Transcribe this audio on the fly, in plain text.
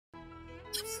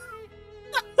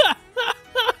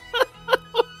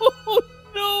Oh,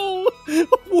 no.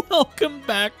 Welcome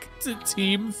back to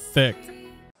Team Thick.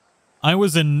 I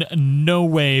was in no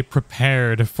way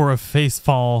prepared for a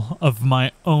facefall of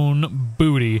my own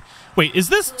booty. Wait, is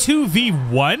this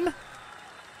 2v1?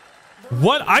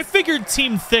 What? I figured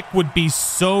Team Thick would be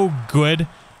so good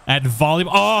at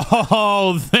volleyball.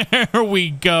 Oh, there we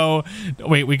go.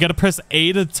 Wait, we gotta press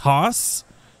A to toss?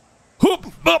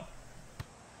 Hoop, up.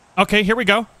 Okay, here we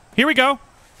go. Here we go.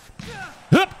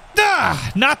 Hoop,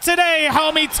 not today,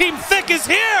 homie. Team Thick is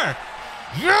here.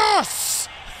 Yes!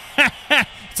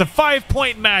 It's a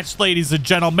 5-point match, ladies and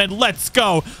gentlemen. Let's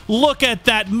go. Look at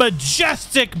that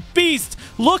majestic beast.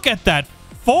 Look at that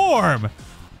form.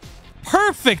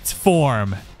 Perfect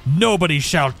form. Nobody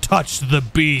shall touch the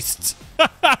beast.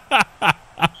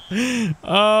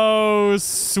 Oh,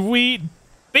 sweet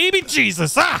baby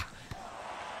Jesus. Ah!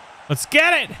 Let's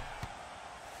get it.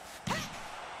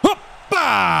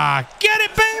 Hoppa! Get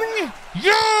it, baby.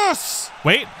 Yes!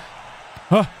 Wait.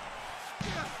 Huh.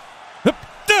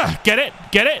 Get it,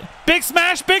 get it. Big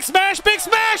smash, big smash, big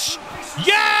smash.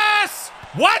 Yes!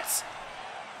 What?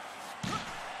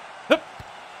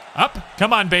 Up.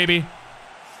 Come on, baby.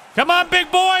 Come on,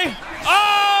 big boy.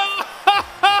 Oh!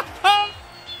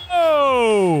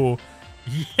 Oh!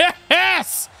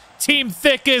 Yes! Team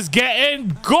Thick is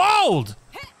getting gold.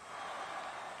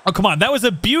 Oh, come on. That was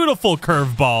a beautiful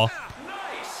curveball.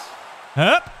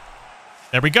 Up.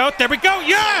 There we go. There we go.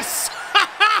 Yes!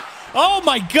 Oh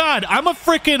my God, I'm a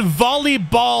freaking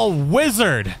volleyball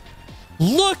wizard.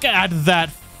 Look at that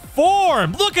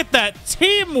form. Look at that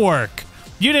teamwork.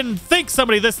 You didn't think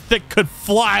somebody this thick could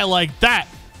fly like that.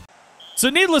 So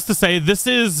needless to say, this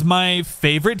is my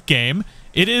favorite game.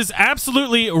 It is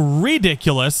absolutely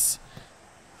ridiculous.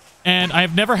 And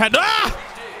I've never had... Ah!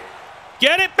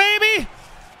 Get it, baby?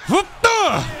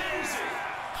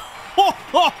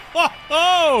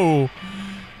 Oh!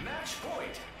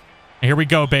 Here we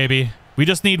go, baby. We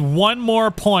just need one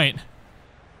more point.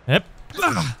 Yep.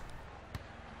 I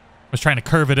was trying to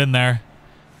curve it in there.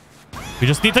 We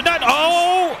just need to not.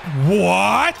 Oh,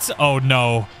 what? Oh,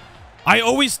 no. I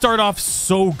always start off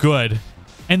so good.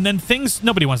 And then things...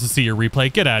 Nobody wants to see your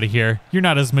replay. Get out of here. You're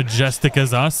not as majestic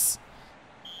as us.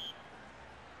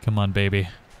 Come on, baby.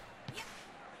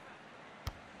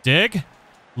 Dig.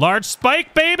 Large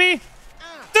spike, baby.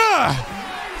 Woo!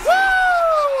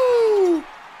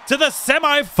 To the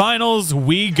semifinals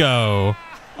we go.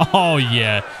 Oh,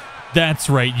 yeah. That's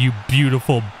right, you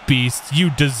beautiful beast. You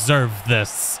deserve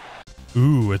this.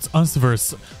 Ooh, it's us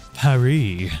versus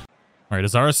Paris. All right,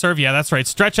 is our serve? Yeah, that's right.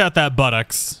 Stretch out that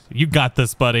buttocks. You got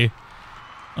this, buddy.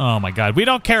 Oh, my God. We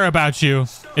don't care about you.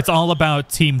 It's all about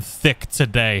Team Thick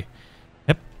today.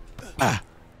 Yep.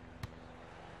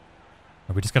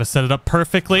 We just got to set it up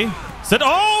perfectly.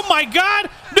 Oh, my God.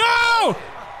 No!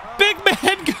 Big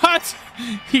man got...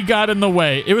 He got in the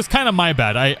way. It was kind of my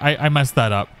bad. I messed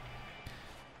that up.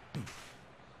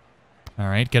 All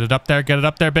right, get it up there. Get it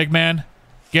up there, big man.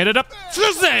 Get it up.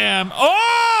 Shazam!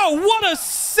 Oh, what a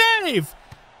save!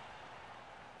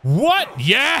 What?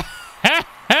 Yeah,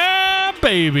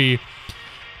 baby.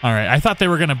 All right, I thought they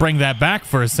were going to bring that back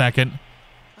for a second.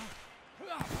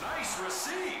 Nice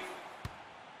receive.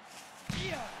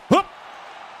 Whoop.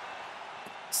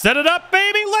 Set it up,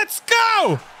 baby. Let's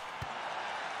go.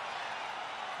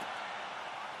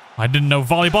 I didn't know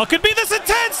volleyball could be this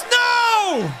intense.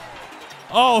 No!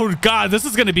 Oh, God, this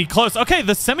is going to be close. Okay,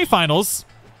 the semifinals,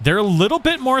 they're a little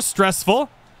bit more stressful.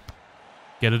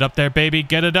 Get it up there, baby.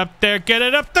 Get it up there. Get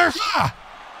it up there. Ah!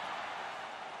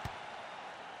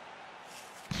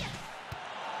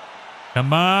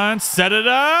 Come on, set it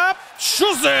up.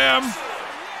 Shazam!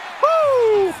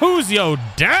 Woo! Who's yo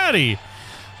daddy?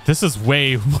 This is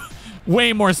way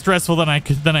more stressful than I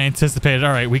anticipated.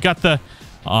 All right, we got the...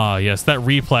 Oh, yes, that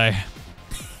replay.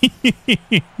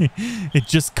 It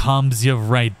just calms you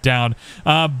right down.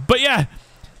 But yeah,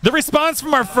 the response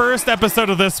from our first episode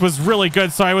of this was really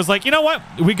good. So I was like, you know what?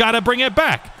 We got to bring it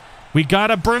back. We got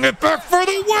to bring it back for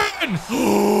the win.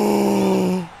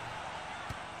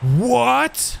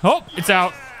 What? Oh, it's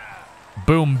out.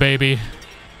 Boom, baby.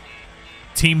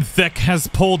 Team Thick has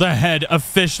pulled ahead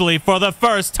officially for the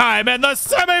first time in the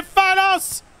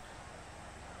semifinals.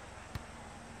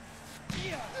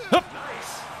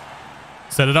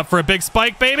 Set it up for a big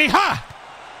spike, baby. Ha!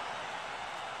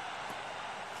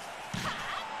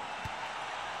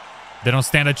 They don't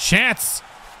stand a chance.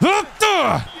 Woo!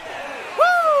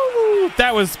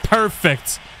 That was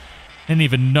perfect. Didn't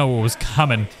even know what was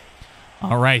coming.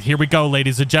 All right, here we go,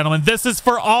 ladies and gentlemen. This is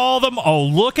for all them. Oh,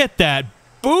 look at that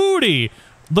booty.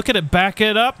 Look at it. Back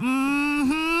it up.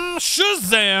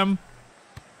 Shazam.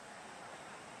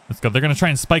 Let's go. They're going to try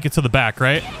and spike it to the back,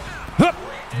 right? Hup!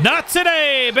 Not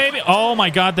today, baby. Oh, my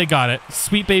God. They got it.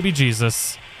 Sweet baby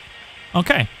Jesus.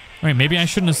 Okay. All right. Maybe I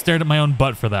shouldn't have stared at my own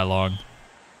butt for that long.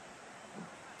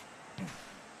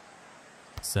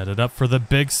 Set it up for the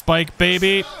big spike,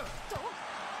 baby.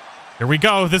 Here we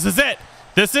go. This is it.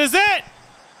 This is it.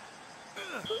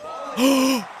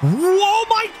 Oh,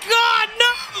 my God.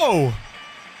 No.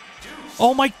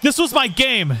 Oh, my. This was my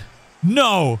game.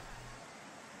 No.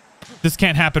 This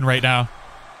can't happen right now.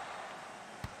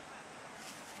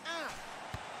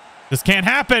 This can't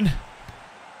happen.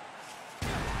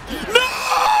 No!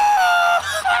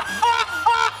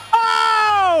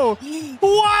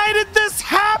 Why did this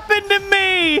happen to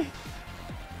me?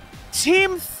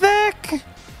 Team Thick.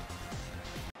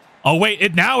 Oh,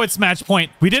 wait. Now it's match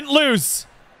point. We didn't lose.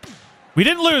 We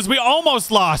didn't lose. We almost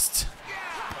lost.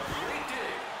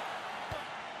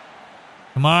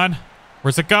 Come on.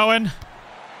 Where's it going?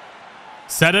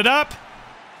 Set it up.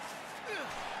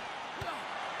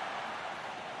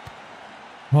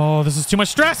 Oh, this is too much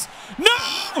stress.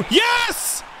 No!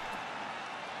 Yes!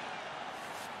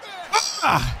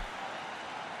 Ah!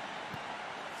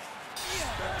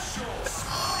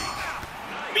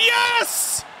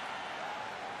 Yes!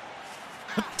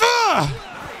 Ah!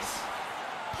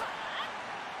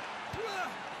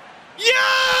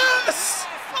 Yes!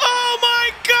 Oh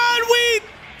my God, we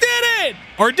did it!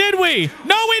 Or did we?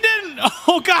 No, we didn't.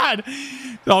 Oh God.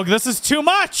 Oh, this is too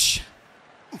much.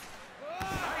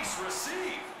 Nice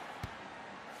receive.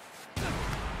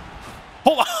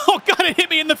 Oh God, it hit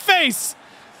me in the face.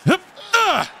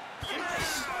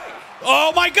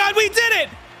 Oh my God, we did it.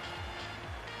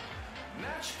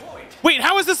 Match point. Wait,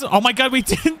 how is this? Oh my God, we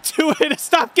didn't do it.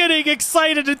 Stop getting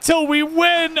excited until we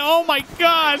win. Oh my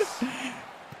God.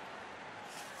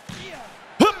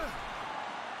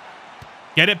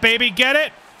 Get it, baby, get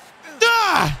it.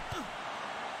 Ah!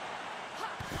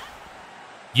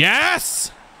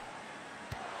 Yes.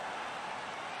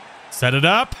 Set it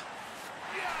up.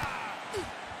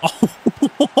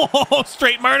 Oh,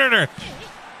 straight murdered her.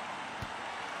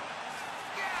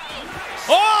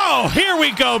 Oh, here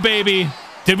we go, baby.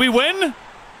 Did we win?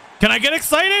 Can I get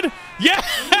excited?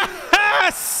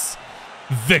 Yes!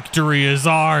 Victory is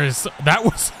ours. That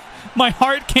was... My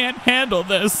heart can't handle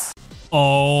this.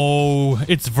 Oh,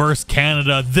 it's versus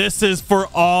Canada. This is for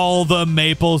all the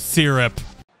maple syrup.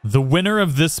 The winner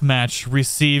of this match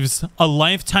receives a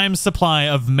lifetime supply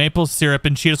of maple syrup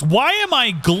and Cheetos. Why am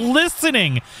I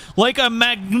glistening like a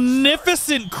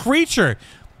magnificent creature?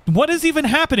 What is even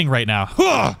happening right now?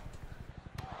 Huh.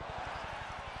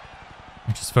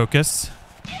 Just focus.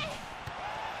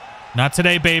 Not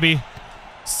today, baby.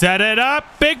 Set it up.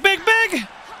 Big, big, big.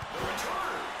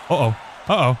 Uh-oh.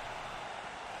 Uh-oh.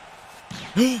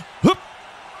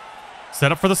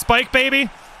 Set up for the spike, baby.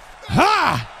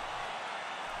 Ha!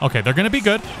 Okay, they're going to be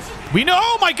good. We know.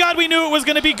 Oh, my God. We knew it was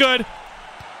going to be good.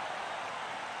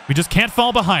 We just can't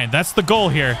fall behind. That's the goal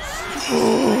here.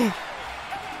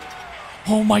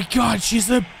 Oh, my God.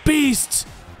 She's a beast.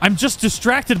 I'm just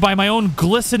distracted by my own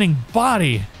glistening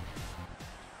body.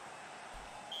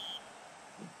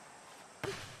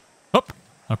 Oh,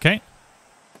 okay.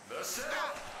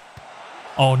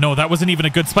 Oh, no, that wasn't even a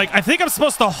good spike. I think I'm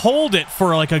supposed to hold it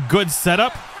for like a good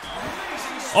setup.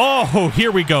 Oh,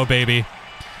 here we go, baby.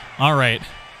 All right.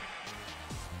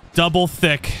 Double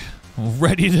thick.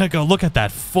 Ready to go. Look at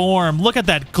that form. Look at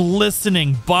that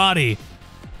glistening body.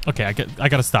 Okay, I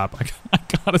gotta stop. I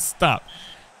gotta stop.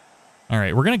 All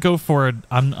right, we're gonna go for it.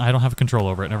 I don't have control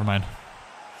over it. Never mind.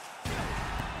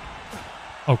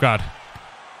 Oh God.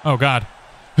 Oh God.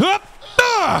 Hup!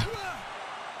 Ah!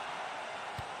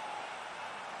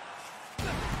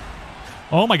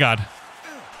 Oh my God.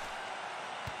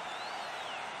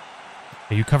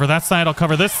 Okay, you cover that side. I'll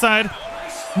cover this side.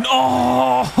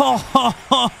 No!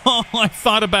 I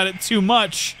thought about it too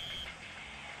much.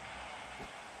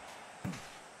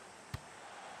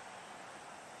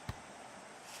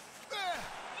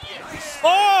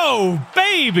 Oh,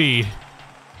 baby.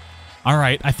 All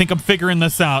right, I think I'm figuring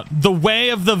this out. The way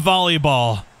of the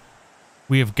volleyball.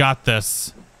 We have got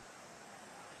this.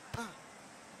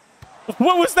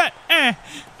 What was that? Eh.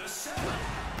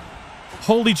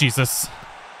 Holy Jesus.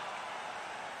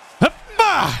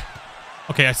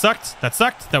 Okay, I sucked. That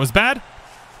sucked. That was bad.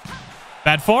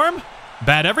 Bad form.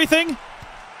 Bad everything.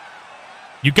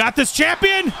 You got this,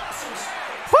 champion.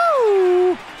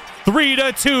 Woo!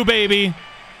 3-2, baby.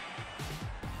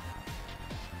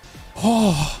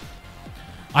 Oh,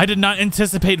 I did not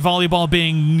anticipate volleyball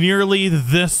being nearly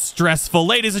this stressful.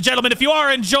 Ladies and gentlemen, if you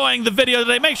are enjoying the video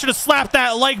today, make sure to slap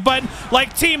that like button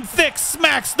like Team Thick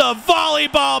smacks the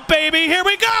volleyball, baby. Here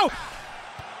we go.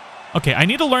 Okay, I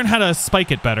need to learn how to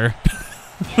spike it better.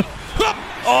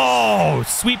 Oh,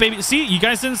 sweet baby. See, you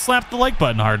guys didn't slap the like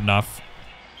button hard enough.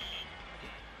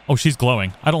 Oh, she's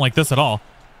glowing. I don't like this at all.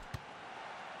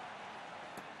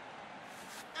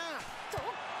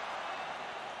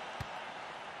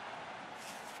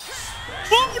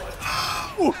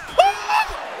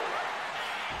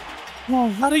 Oh,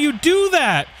 how do you do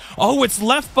that? Oh, it's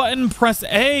left button, press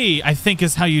A, I think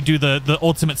is how you do the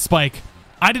ultimate spike.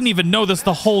 I didn't even know this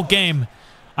the whole game.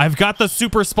 I've got the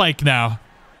super spike now.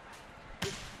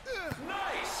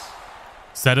 Nice.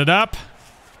 Set it up.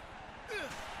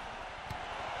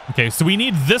 Okay, so we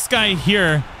need this guy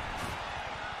here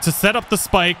to set up the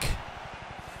spike.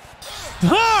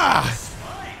 Ah!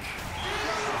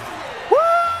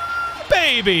 Woo,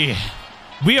 baby!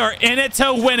 We are in it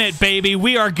to win it, baby.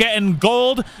 We are getting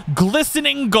gold,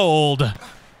 glistening gold.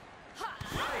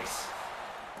 Nice.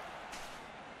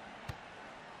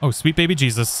 Oh, sweet baby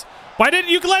Jesus. Why didn't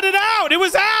you let it out? It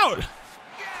was out!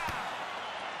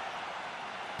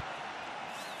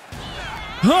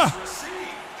 Huh.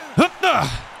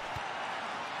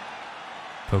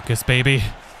 Focus, baby.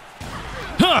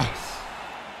 Huh.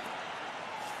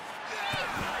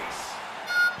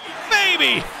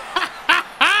 Baby!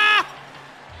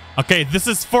 Okay, this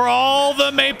is for all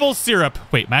the maple syrup.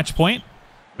 Wait, match point?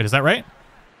 Wait, is that right?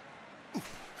 I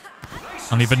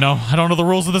don't even know. I don't know the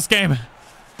rules of this game.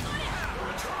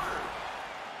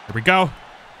 Here we go.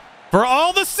 For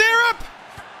all the syrup!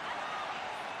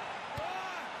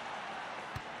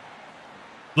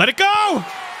 Let it go!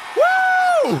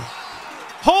 Woo!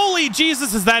 Holy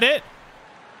Jesus, is that it?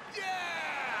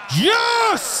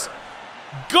 Yes!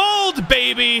 Gold,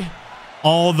 baby!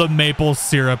 All the maple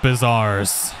syrup is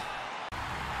ours.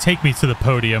 Take me to the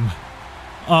podium.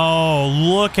 Oh,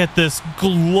 look at this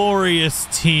glorious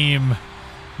team.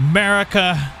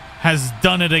 America has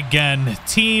done it again.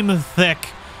 Team Thick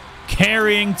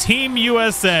carrying Team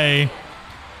USA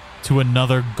to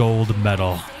another gold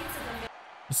medal.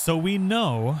 So we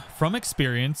know from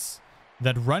experience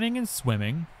that running and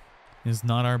swimming is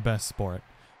not our best sport.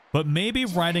 But maybe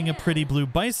riding a pretty blue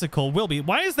bicycle will be.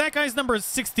 Why is that guy's number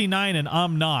 69 and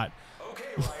I'm not? Okay,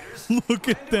 riders. Look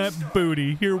at that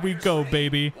booty. Here we go,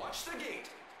 baby. Watch the gate.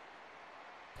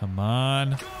 Come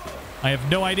on. I have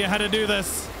no idea how to do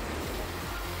this.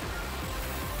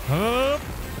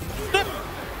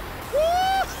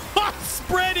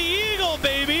 Spready eagle,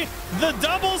 baby. The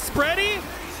double spready.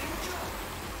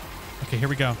 Okay, here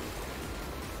we go.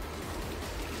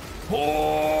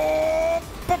 Oh,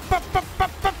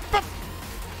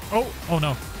 oh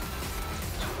no.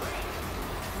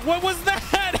 What was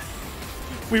that?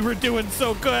 We were doing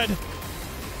so good.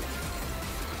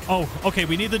 Oh, okay,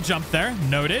 we need the jump there.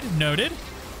 Noted, noted.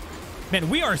 Man,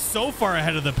 we are so far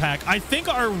ahead of the pack. I think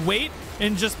our weight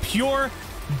and just pure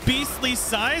beastly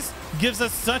size gives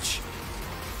us such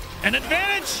an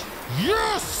advantage.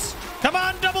 Yes! Come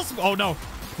on, double. Oh no.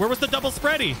 Where was the double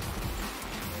spready?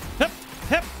 Hip,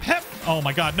 hip, hip. Oh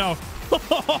my God, no. My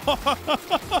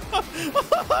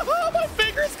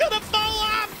finger's gonna fall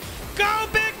off. Go,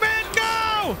 big man,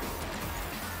 go!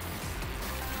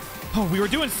 Oh, we were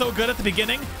doing so good at the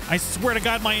beginning. I swear to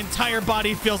God, my entire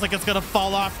body feels like it's gonna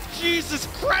fall off. Jesus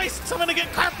Christ, I'm gonna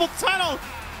get carpal tunnel.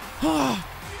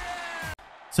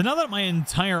 So now that my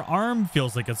entire arm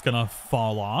feels like it's gonna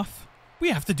fall off,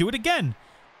 we have to do it again,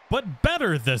 but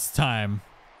better this time.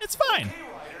 It's fine.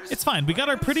 It's fine. We got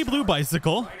our pretty blue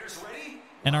bicycle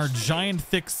and our giant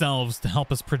thick selves to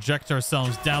help us project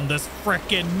ourselves down this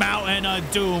frickin' mountain of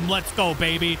doom. Let's go,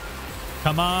 baby.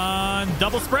 Come on.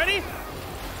 Double spready?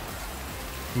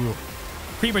 Ooh.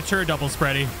 Premature double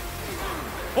spready.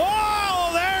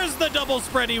 Oh, there's the double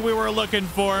spready we were looking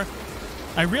for.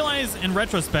 I realize in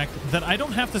retrospect that I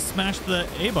don't have to smash the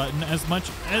A button as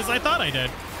much as I thought I did.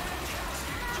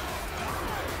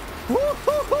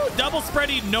 Woo-hoo-hoo. Double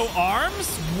spready, no arms?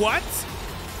 What?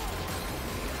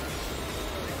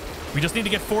 We just need to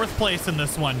get 4th place in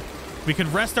this one. We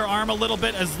can rest our arm a little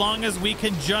bit as long as we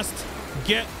can just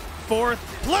get 4th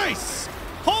place.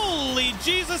 Holy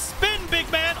Jesus, spin, big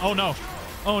man. Oh no.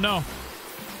 Oh no.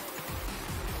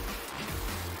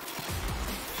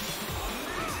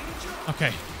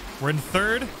 Okay, we're in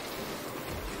 3rd.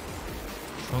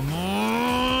 Come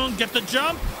on, get the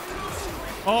jump.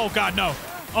 Oh God, no.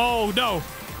 Oh no.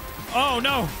 Oh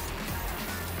no.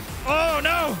 Oh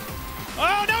no.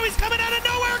 Oh no, he's coming out of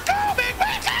nowhere. Go, big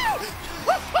man, go!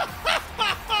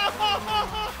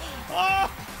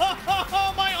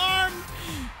 Oh, my arm.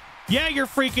 Yeah, you're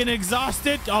freaking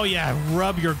exhausted. Oh yeah,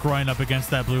 rub your groin up against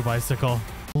that blue bicycle.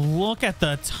 Look at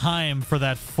the time for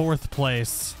that 4th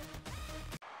place.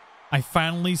 I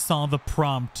finally saw the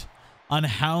prompt on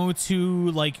how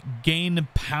to like gain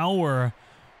power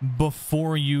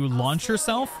before you launch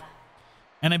yourself.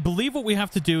 And I believe what we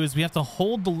have to do is we have to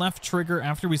hold the left trigger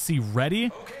after we see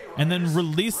ready and then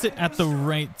release it at the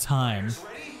right time.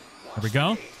 There we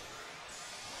go.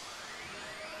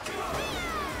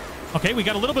 Okay, we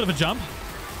got a little bit of a jump.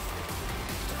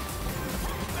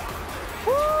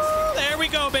 Woo, there we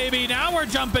go, baby. Now we're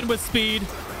jumping with speed.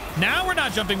 Now we're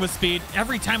not jumping with speed.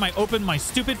 Every time I open my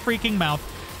stupid freaking mouth,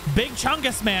 Big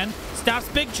Chungus Man stops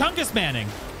Big Chungus Manning.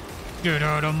 Get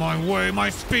out of my way. My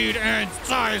speed and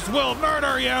size will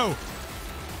murder you.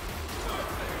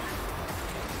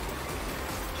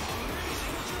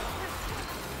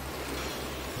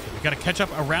 We got to catch up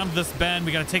around this bend.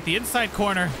 We got to take the inside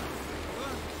corner.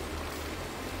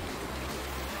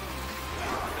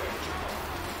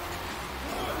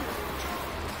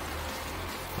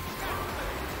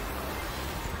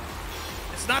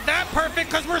 It's not that perfect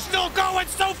because we're still going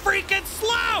so freaking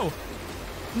slow.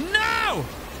 No.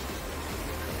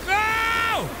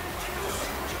 Go!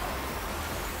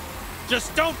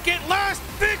 Just don't get lost,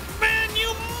 big man,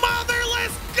 you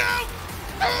motherless goat!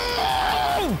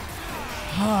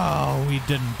 Oh, we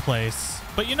didn't place.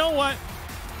 But you know what?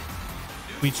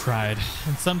 We tried.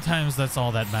 And sometimes that's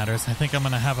all that matters. I think I'm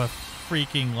going to have a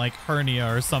freaking, like,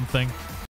 hernia or something.